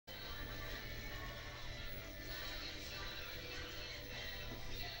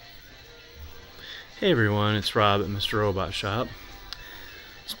Hey everyone, it's Rob at Mr. Robot Shop.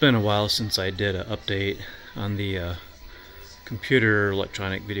 It's been a while since I did an update on the computer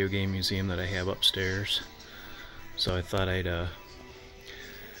electronic video game museum that I have upstairs. So I thought I'd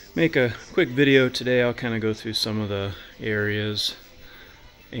make a quick video today. I'll kind of go through some of the areas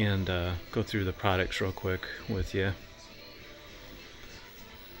and go through the products real quick with you.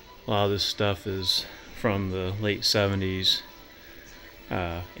 A lot of this stuff is from the late 70s,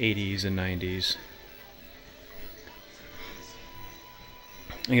 80s, and 90s.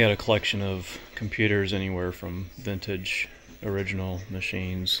 I got a collection of computers anywhere from vintage original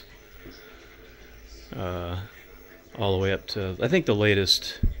machines all the way up to, I think the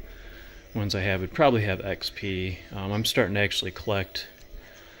latest ones I have would probably have XP. I'm starting to actually collect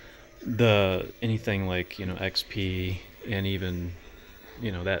anything like, XP and even,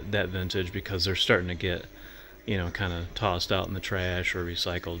 that vintage, because they're starting to get, kind of tossed out in the trash or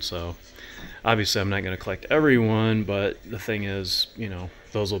recycled. So obviously I'm not going to collect every one, but the thing is,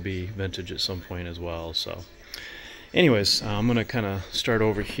 those will be vintage at some point as well. So anyways, I'm going to kind of start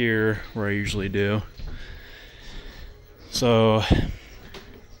over here where I usually do. So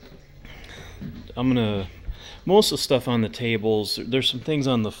most of the stuff on the tables, there's some things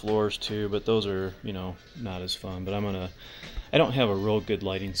on the floors too, but those are, not as fun. But I don't have a real good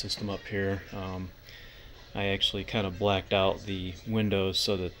lighting system up here. I actually kind of blacked out the windows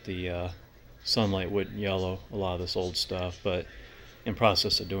so that the sunlight wouldn't yellow a lot of this old stuff, but in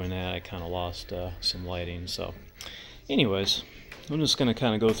process of doing that I kind of lost some lighting. So anyways, I'm just going to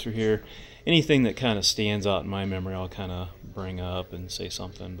kind of go through here. Anything that kind of stands out in my memory I'll kind of bring up and say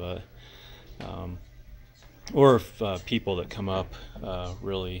something, but or if people that come up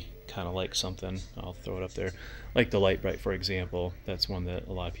really kind of like something, I'll throw it up there. Like the Lite-Brite, for example, that's one that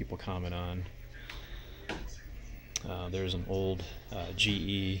a lot of people comment on. There's an old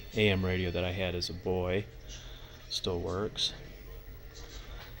GE AM radio that I had as a boy. Still works.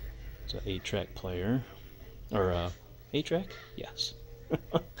 It's an 8-track player. Or 8-track? Yes.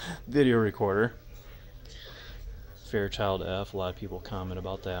 Video recorder. Fairchild F. A lot of people comment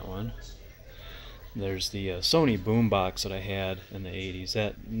about that one. There's the Sony boombox that I had in the 80s.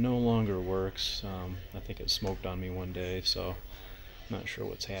 That no longer works. I think it smoked on me one day, so I'm not sure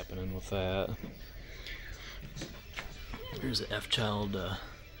what's happening with that. Here's the F-Child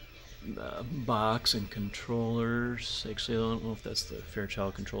box and controllers. Actually, I don't know if that's the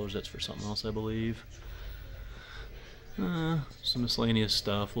Fairchild controllers. That's for something else, I believe. Some miscellaneous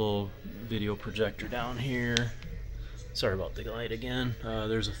stuff. Little video projector down here. Sorry about the light again.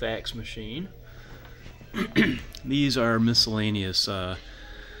 There's a fax machine. These are miscellaneous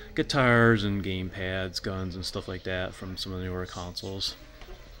guitars and game pads, guns, and stuff like that from some of the newer consoles.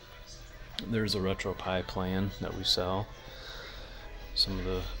 There's a RetroPie plan that we sell. Some of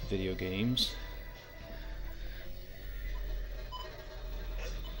the video games.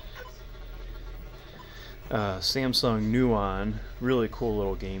 Samsung Nuon, really cool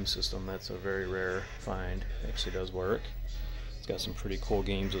little game system. That's a very rare find. It actually does work. It's got some pretty cool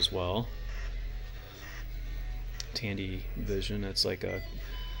games as well. Tandy Vision, that's like a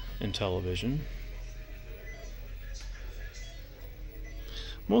Intellivision.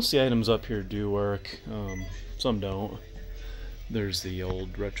 Most of the items up here do work, some don't. There's the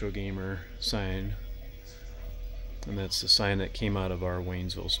old Retro Gamer sign, and that's the sign that came out of our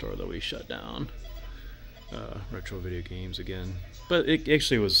Waynesville store that we shut down. Retro video games again, but it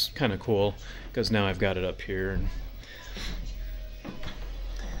actually was kind of cool because now I've got it up here, and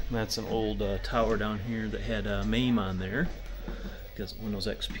that's an old tower down here that had MAME on there because Windows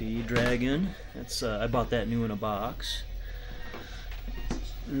XP Dragon. That's I bought that new in a box.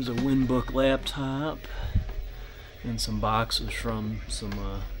 There's a Winbook laptop and some boxes from some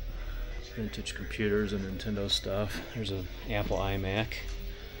vintage computers and Nintendo stuff. There's an Apple iMac.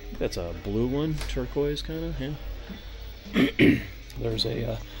 That's a blue one, turquoise kind of, yeah. There's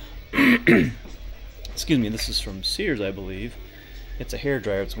a excuse me, this is from Sears, I believe. It's a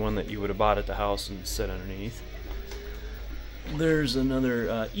hairdryer. It's one that you would have bought at the house and sit underneath. There's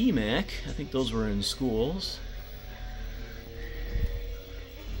another eMac. I think those were in schools.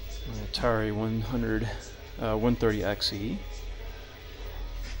 Atari 130XE.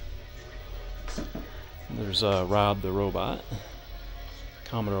 There's Rob the Robot.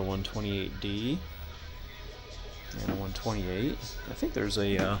 Commodore 128D. And a 128. I think there's a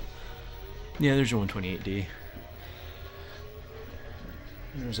yeah, there's your 128D.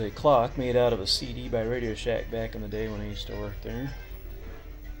 There's a clock made out of a CD by Radio Shack back in the day when I used to work there.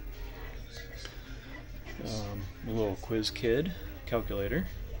 A little Quiz Kid calculator.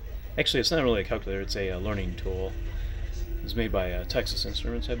 Actually, it's not really a calculator, it's a learning tool. It was made by Texas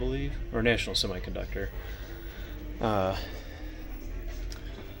Instruments, I believe, or National Semiconductor.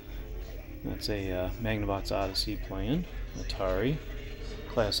 That's a Magnavox Odyssey playing, Atari,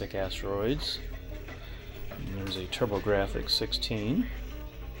 Classic Asteroids. And there's a TurboGrafx 16.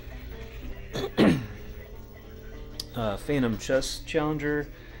 Phantom Chess Challenger.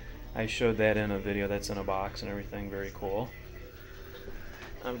 I showed that in a video. That's in a box and everything. Very cool.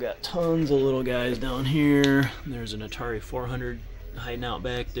 I've got tons of little guys down here. There's an Atari 400 hiding out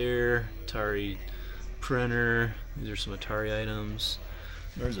back there. Atari printer. These are some Atari items.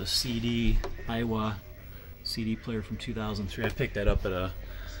 There's a CD, Iowa CD player from 2003. I picked that up at a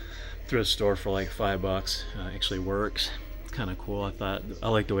thrift store for like $5. Actually works. It's kind of cool. I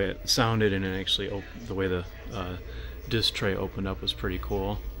liked the way it sounded, and it actually the way the disc tray opened up was pretty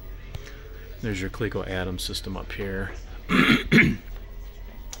cool. There's your Coleco Adam system up here.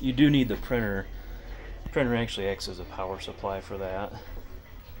 You do need the printer. The printer actually acts as a power supply for that.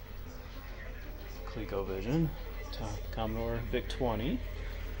 ColecoVision, Commodore VIC-20,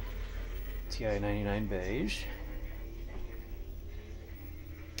 TI-99 beige.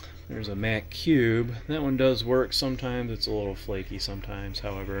 There's a Mac Cube. That one does work sometimes. It's a little flaky sometimes.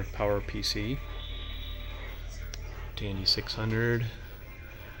 However, PowerPC. Tandy 600.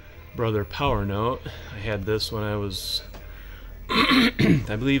 Brother PowerNote. I had this when I was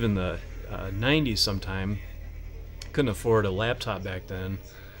I believe in the 90s sometime. Couldn't afford a laptop back then,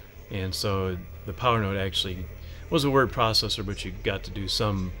 and so the PowerNote actually was a word processor, but you got to do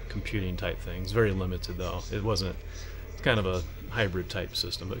some computing type things. Very limited though. It wasn't, it's kind of a hybrid type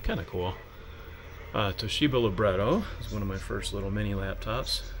system, but kind of cool. Toshiba Libretto is one of my first little mini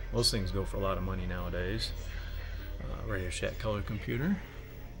laptops. Those things go for a lot of money nowadays. Radio Shack color computer.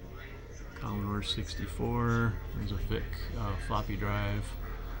 Commodore 64, there's a FIC floppy drive,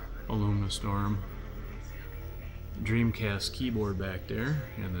 Aluminastorm, Dreamcast keyboard back there,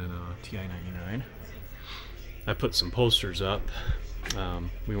 and then TI-99. I put some posters up.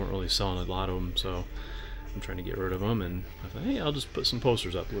 We weren't really selling a lot of them, so I'm trying to get rid of them, and I thought, hey, I'll just put some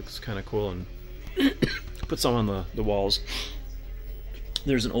posters up. It looks kind of cool, and put some on the walls.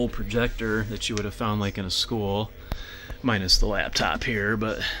 There's an old projector that you would have found like in a school, minus the laptop here,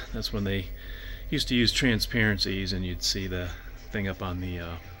 but that's when they used to use transparencies and you'd see the thing up on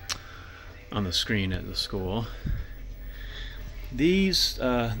the screen at the school. This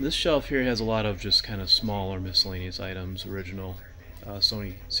shelf here has a lot of just kind of smaller miscellaneous items. Original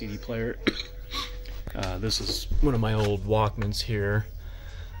Sony CD player. This is one of my old Walkmans here.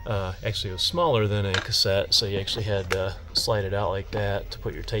 Actually it was smaller than a cassette, so you actually had to slide it out like that to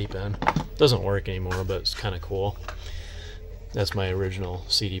put your tape in. Doesn't work anymore, but it's kind of cool. That's my original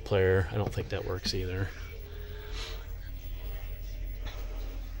CD player. I don't think that works either.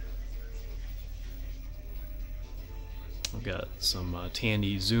 I've got some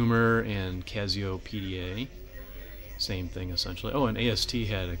Tandy Zoomer and Casio PDA. Same thing essentially. Oh, and AST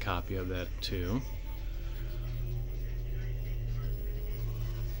had a copy of that too.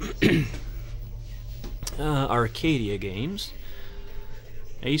 Arcadia games.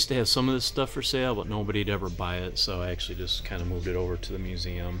 I used to have some of this stuff for sale, but nobody'd ever buy it, so I actually just kind of moved it over to the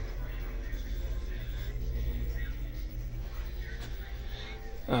museum.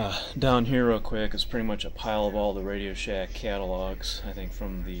 Down here real quick is pretty much a pile of all the Radio Shack catalogs, I think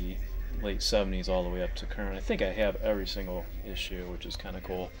from the late 70s all the way up to current. I think I have every single issue, which is kind of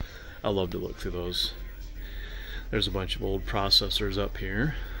cool. I love to look through those. There's a bunch of old processors up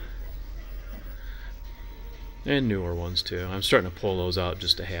here. And newer ones too. I'm starting to pull those out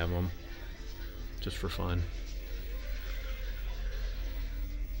just to have them, just for fun.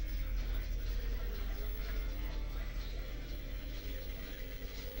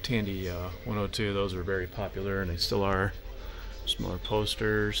 Tandy 102, those are very popular, and they still are. Some more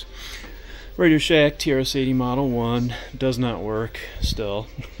posters. Radio Shack TRS-80 Model 1 does not work still.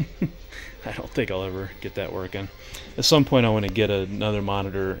 I don't think I'll ever get that working. At some point I want to get another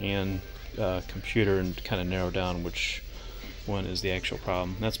monitor and computer and kind of narrow down which one is the actual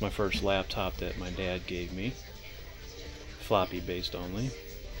problem. That's my first laptop that my dad gave me. Floppy based only.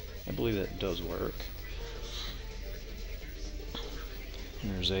 I believe that does work.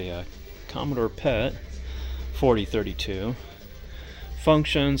 There's a Commodore PET 4032.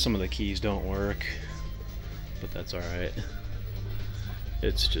 Function, some of the keys don't work, but that's alright.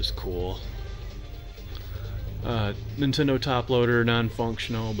 It's just cool. Nintendo top loader,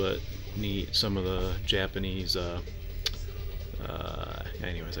 non-functional, but neat. Some of the Japanese,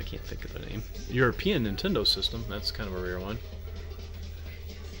 anyways, I can't think of the name. European Nintendo system, that's kind of a rare one.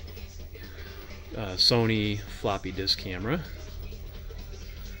 Sony floppy disk camera.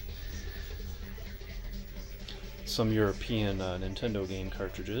 Some European Nintendo game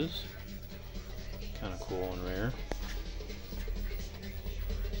cartridges. Kind of cool and rare.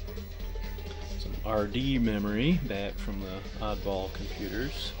 Some RD memory back from the Oddball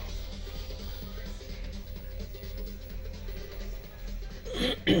computers.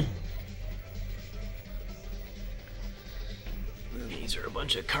 These are a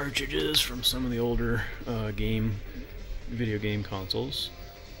bunch of cartridges from some of the older video game consoles.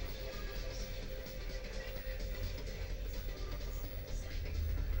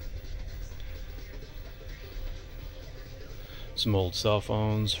 Some old cell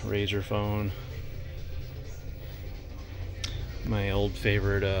phones, Razr phone. My old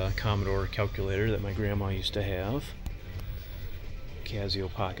favorite Commodore calculator that my grandma used to have.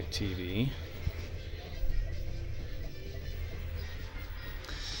 Casio Pocket TV.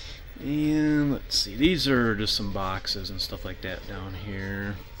 And let's see, these are just some boxes and stuff like that down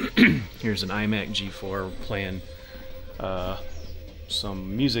here. Here's an iMac G4 playing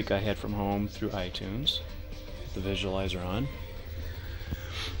some music I had from home through iTunes. The visualizer on.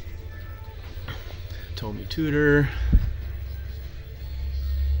 Tomy Tudor.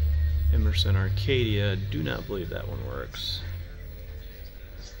 Emerson Arcadia. Do not believe that one works.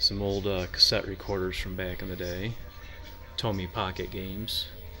 Some old cassette recorders from back in the day. Tomy Pocket Games.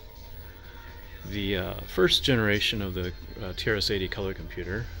 The first generation of the TRS-80 color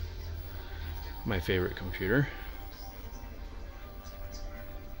computer. My favorite computer.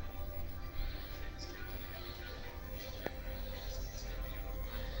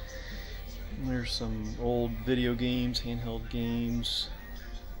 There's some old video games, handheld games.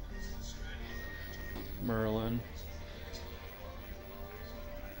 Merlin.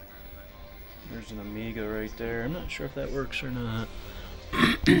 There's an Amiga right there. I'm not sure if that works or not.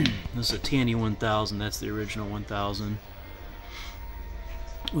 This is a Tandy 1000. That's the original 1000.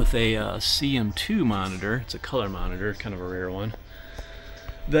 With a CM2 monitor. It's a color monitor, kind of a rare one.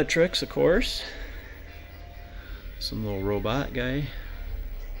 Vectrex, of course. Some little robot guy.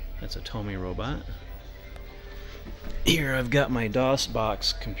 That's a Tomy robot. Here I've got my DOS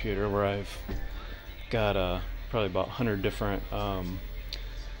box computer where I've got probably about 100 different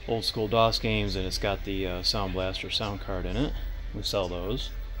old school DOS games, and it's got the Sound Blaster sound card in it. We sell those.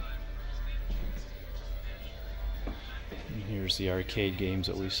 And here's the arcade games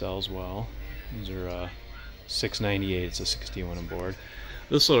that we sell as well. These are $6.98. It's a 61 on board.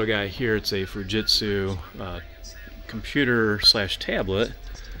 This little guy here, it's a Fujitsu computer slash tablet.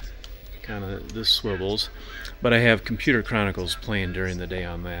 Kind of, this swivels, but I have Computer Chronicles playing during the day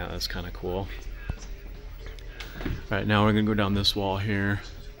on that. That's kind of cool. Alright, now we're gonna go down this wall here.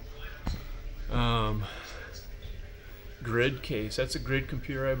 Grid case. That's a Grid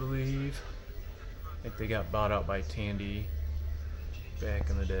computer, I believe. I think they got bought out by Tandy back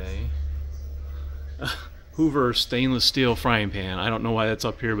in the day. Hoover stainless steel frying pan. I don't know why that's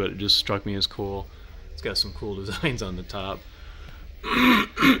up here, but it just struck me as cool. It's got some cool designs on the top.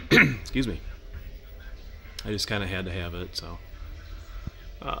 Excuse me. I just kind of had to have it. So,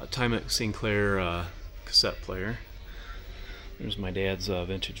 Timex Sinclair cassette player. There's my dad's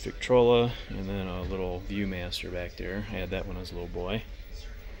vintage Victrola, and then a little Viewmaster back there. I had that when I was a little boy.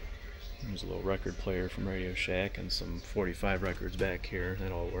 There's a little record player from Radio Shack and some 45 records back here.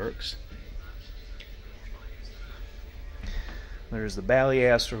 That all works. There's the Bally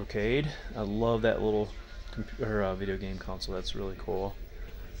Astrocade. I love that little video game console. That's really cool.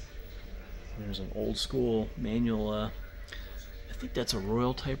 There's an old school manual. I think that's a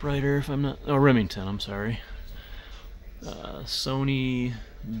Royal typewriter. If I'm not, oh, Remington. I'm sorry. Sony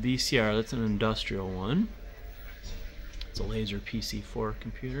VCR. That's an industrial one. It's a Laser PC4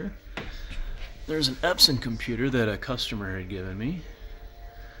 computer. There's an Epson computer that a customer had given me.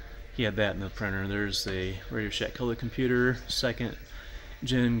 He had that in the printer. There's a Radio Shack color computer, second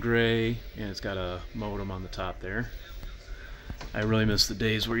gen gray, and it's got a modem on the top there. I really miss the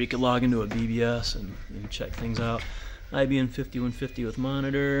days where you could log into a BBS and check things out. IBM 5150 with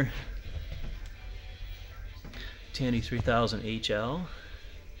monitor. Tandy 3000 HL,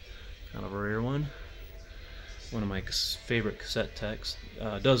 kind of a rare one. One of my favorite cassette techs.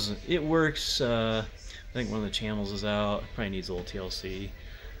 It works. I think one of the channels is out. Probably needs a little TLC.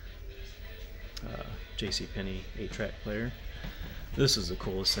 JCPenney 8-track player. This is the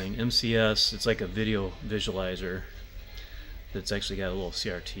coolest thing. MCS. It's like a video visualizer that's actually got a little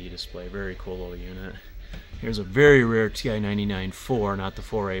CRT display. Very cool little unit. Here's a very rare TI-99-4, not the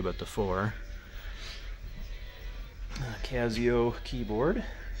 4A but the 4. Casio keyboard.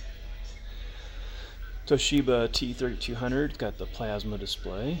 Toshiba T3200, got the plasma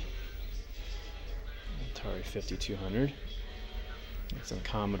display. Atari 5200. It's a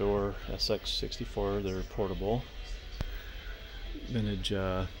Commodore SX64. They're portable. Vintage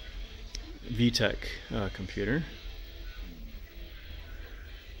VTech computer.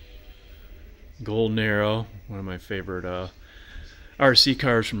 Golden Arrow, one of my favorite RC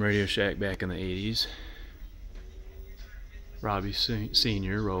cars from Radio Shack back in the 80s. Robbie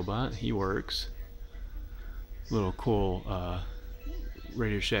Senior robot, he works. Little cool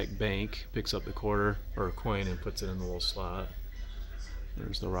Radio Shack bank, picks up the quarter or a coin and puts it in the little slot.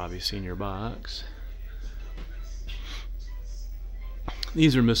 There's the Robbie Senior box.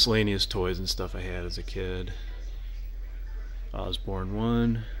 These are miscellaneous toys and stuff I had as a kid. Osborne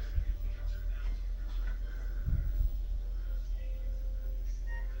 1.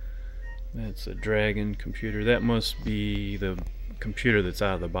 That's a Dragon computer. That must be the computer that's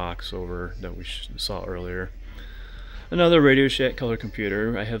out of the box over that we saw earlier. Another Radio Shack color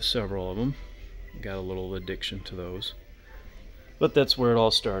computer. I have several of them. Got a little addiction to those. But that's where it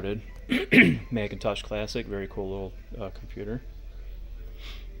all started. Macintosh Classic, very cool little computer.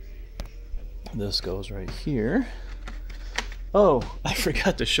 This goes right here. Oh, I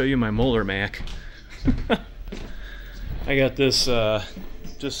forgot to show you my Moeller Mac. I got this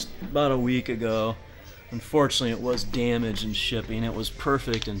just about a week ago. Unfortunately, it was damaged in shipping. It was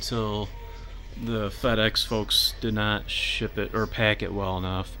perfect until the FedEx folks did not ship it or pack it well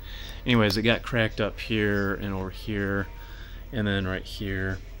enough. Anyways, it got cracked up here and over here and then right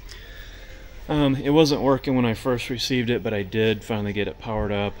here. It wasn't working when I first received it, but I did finally get it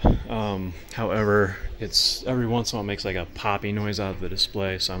powered up. However, it's every once in a while it makes like a popping noise out of the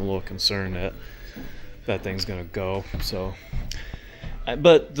display, so I'm a little concerned that that thing's gonna go. So,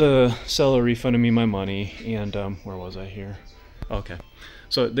 but the seller refunded me my money, and where was I here? Okay,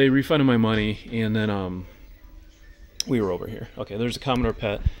 so they refunded my money, and then we were over here. Okay, there's a Commodore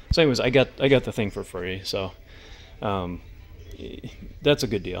PET. So, anyways, I got the thing for free, so. That's a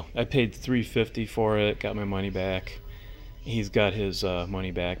good deal. I paid $350 for it, got my money back. He's got his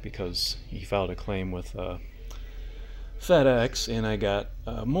money back because he filed a claim with FedEx, and I got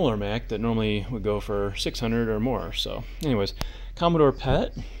a Moeller Mac that normally would go for $600 or more. So anyways, Commodore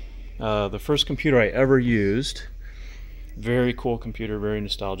PET, the first computer I ever used. Very cool computer, very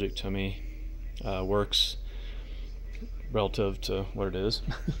nostalgic to me. Works relative to what it is.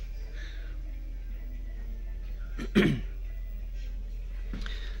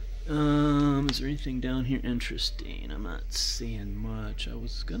 Is there anything down here interesting? I'm not seeing much. I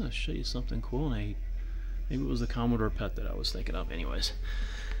was gonna show you something cool, and maybe it was the Commodore PET that I was thinking of. Anyways,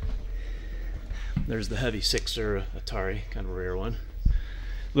 there's the heavy 6er Atari, kind of a rare one.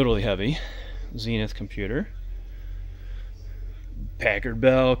 Literally heavy. Zenith computer. Packard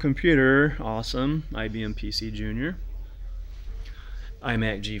Bell computer, awesome. IBM PC Junior.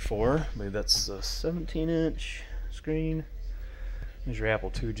 iMac G4, I believe that's a 17-inch screen. There's your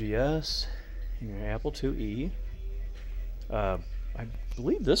Apple II GS and your Apple IIe. I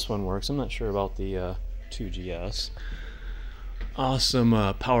believe this one works. I'm not sure about the II GS. Awesome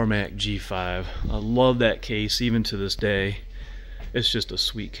PowerMac G5. I love that case even to this day. It's just a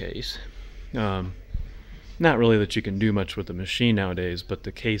sweet case. Not really that you can do much with the machine nowadays, but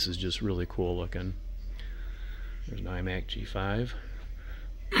the case is just really cool looking. There's an iMac G5.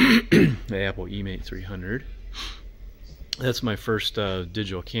 The Apple eMate 300. That's my first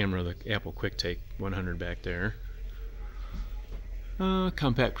digital camera, the Apple QuickTake 100 back there.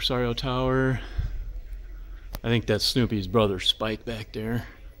 Compact Presario Tower. I think that's Snoopy's brother Spike back there.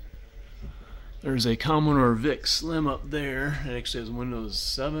 There's a Commodore VIC Slim up there. It actually has Windows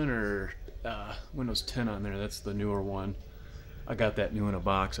 7 or Windows 10 on there. That's the newer one. I got that new in a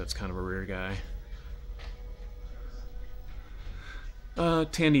box. That's kind of a rare guy.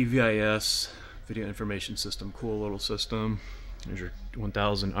 Tandy VIS. Video Information System, cool little system. There's your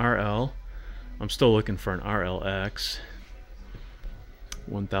 1000 RL. I'm still looking for an RLX.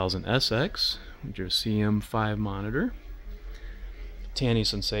 1000 SX, with your CM5 monitor. Tandy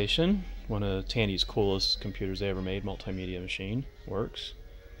Sensation, one of Tandy's coolest computers they ever made, multimedia machine, works.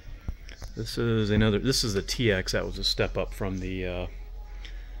 This is the TX, that was a step up from the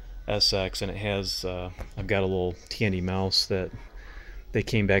SX, and it has, I've got a little Tandy mouse that they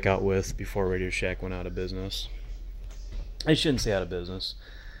came back out with before Radio Shack went out of business. I shouldn't say out of business.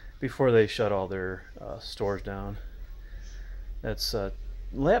 Before they shut all their stores down. That's a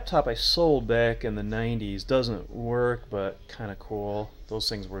laptop I sold back in the 90s. Doesn't work, but kind of cool. Those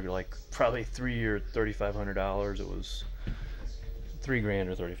things were like probably $3,000 or $3,500. It was $3,000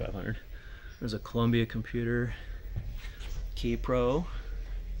 or $3,500. There's a Columbia computer. Keypro.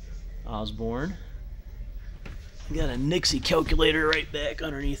 Osborne. Got a Nixie calculator right back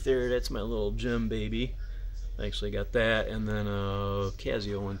underneath there. That's my little gem baby. I actually got that, and then a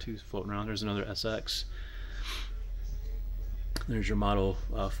Casio one too floating around. There's another SX. There's your Model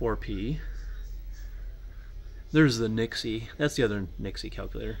 4P. There's the Nixie. That's the other Nixie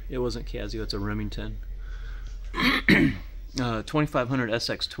calculator. It wasn't Casio, it's a Remington. 2500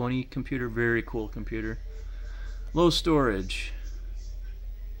 SX20 computer, very cool computer. Low storage.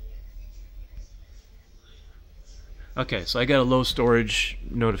 Okay, so I got a low storage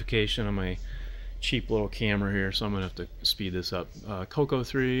notification on my cheap little camera here, so I'm gonna have to speed this up. Coco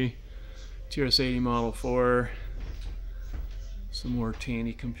 3, TRS-80 Model 4, some more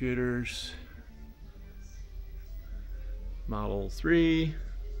Tandy computers. Model 3.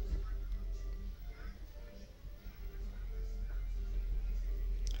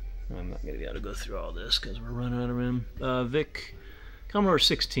 I'm not going to be able to go through all this because we're running out of room. VIC Commodore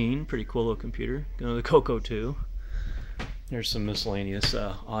 16, pretty cool little computer. Go to the Coco 2. There's some miscellaneous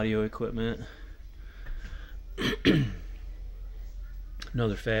audio equipment.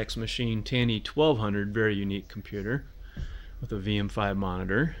 Another fax machine, Tandy 1200, very unique computer with a VM5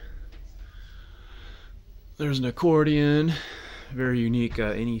 monitor. There's an accordion, very unique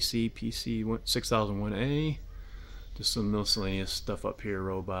NEC PC 6001A. Just some miscellaneous stuff up here,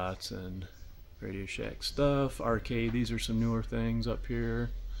 robots and Radio Shack stuff. Arcade, these are some newer things up here.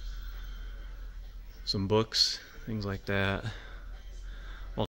 Some books, things like that.